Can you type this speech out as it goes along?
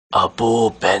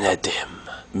Abou Ben Adham,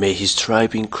 may his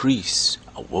tribe increase,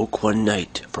 awoke one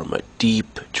night from a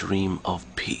deep dream of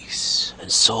peace,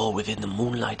 and saw within the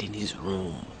moonlight in his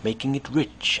room, making it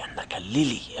rich and like a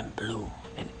lily in bloom,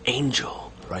 an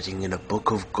angel writing in a book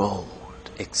of gold.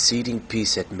 Exceeding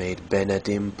peace had made Ben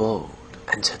Adham bold,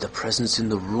 and to the presence in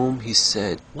the room he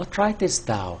said, "What writest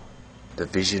thou?" The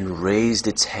vision raised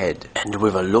its head, and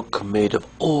with a look made of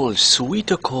all sweet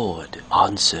accord,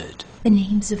 answered, "The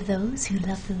names of those who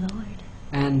love the Lord."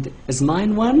 "And is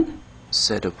mine one?"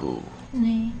 said Abou.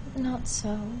 "Nay, not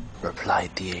so,"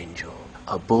 replied the angel.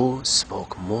 Abou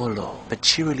spoke more low, but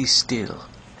cheerily still,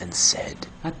 and said,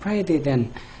 "I pray thee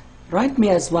then, write me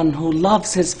as one who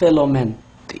loves his fellow men."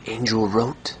 The angel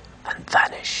wrote and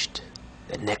vanished.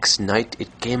 The next night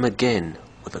it came again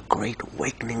with a great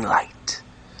awakening light,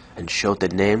 and showed the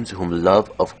names whom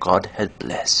love of God had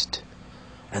blessed.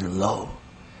 And lo,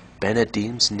 Ben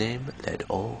Adhim's name led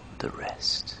all the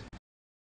rest.